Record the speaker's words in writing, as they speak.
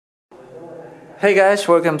Hey guys,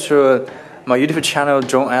 welcome to my YouTube channel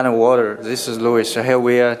Drone and Water. This is Louis. So here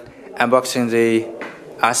we are unboxing the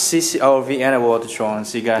CCROV and water drone.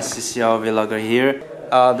 So you got CCROV logo here.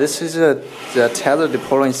 This is the tether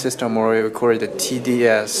deploying system, or we call it the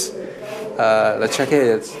TDS. Let's check it.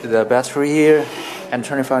 It's the battery here and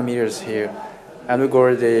 25 meters here. And we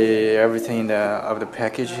got everything of the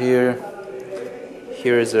package here.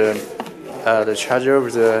 Here is the charger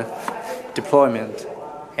of the deployment.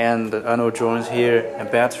 And the other drones here, a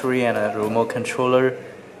battery and a remote controller,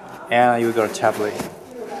 and you got a tablet.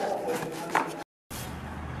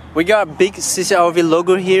 We got a big CCROV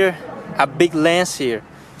logo here, a big lens here,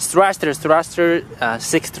 thruster,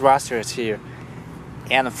 6 thrusters here,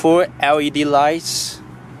 and 4 LED lights.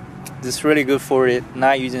 This is really good for it,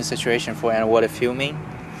 night using situation for underwater filming.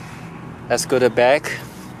 Let's go to the back.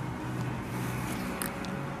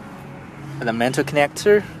 And the mantle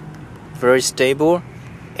connector, very stable.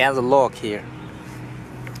 And the lock here.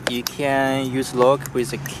 You can use lock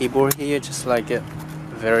with a keyboard here, just like it.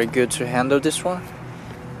 Very good to handle this one.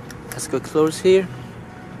 Let's go close here.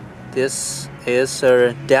 This is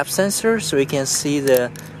a depth sensor, so you can see the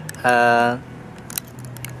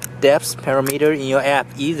depth parameter in your app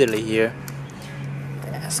easily here.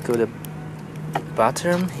 Let's go to the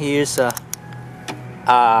bottom. Here's a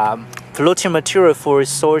floating material for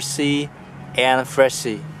source sea and fresh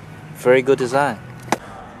sea. Very good design.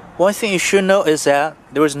 One thing you should know is that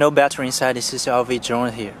there is no battery inside the CCROV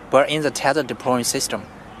drone here, but in the tether deploying system,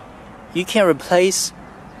 you can replace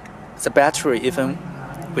the battery even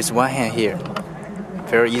with one hand here.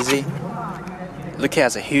 Very easy. Look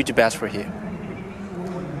at the huge battery here.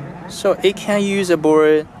 So it can use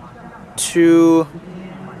about 2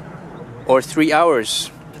 or 3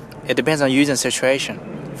 hours. It depends on using situation.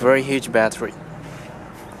 Very huge battery.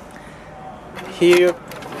 Here,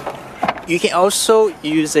 you can also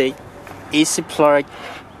use a AC plug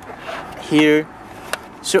here,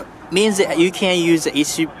 so means that you can use the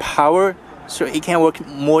AC power, so it can work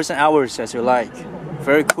more than hours as you like.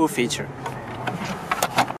 Very cool feature.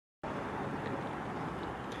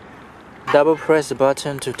 Double press the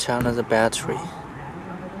button to turn on the battery.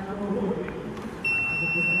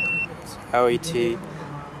 LED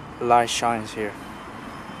light shines here.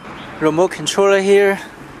 Remote controller here.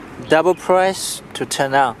 Double press to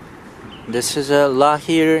turn on. This is a lock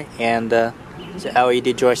here and the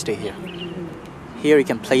LED joystick here. Here you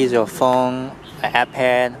can place your phone, an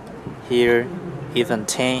iPad, here even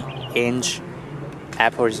 10-inch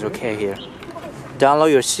Apple is okay here.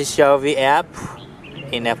 Download your CCROV app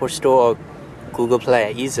in Apple Store or Google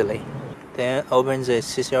Play easily. Then open the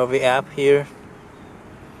CCROV app here.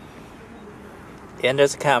 Enter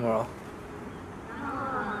the camera.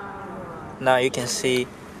 Now you can see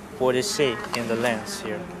what you see in the lens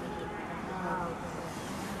here.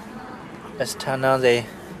 Let's turn on the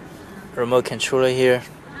remote controller here.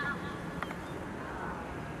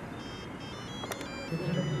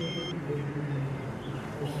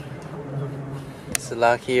 It's the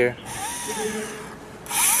lock here.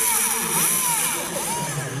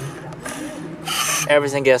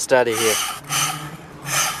 Everything gets started here.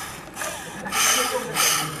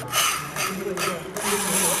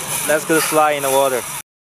 Let's go fly in the water.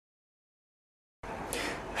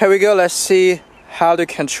 Here we go. Let's see how to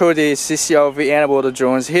control the CCROV and water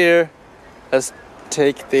drones here. Let's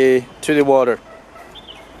take to the water.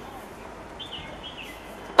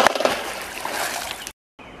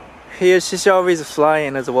 Here CCROV is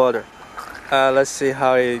flying in the water. Let's see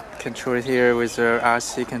how it controls here with the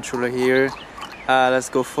RC controller here. Let's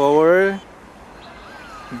go forward,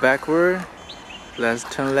 backward. Let's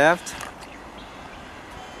turn left,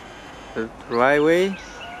 the right way,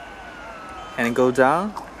 and go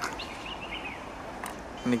down.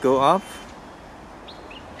 And go up.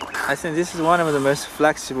 I think this is one of the most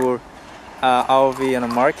flexible ROV on the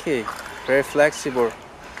market. Very flexible,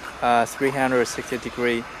 360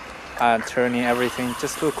 degree turning everything.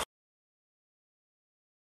 Just look.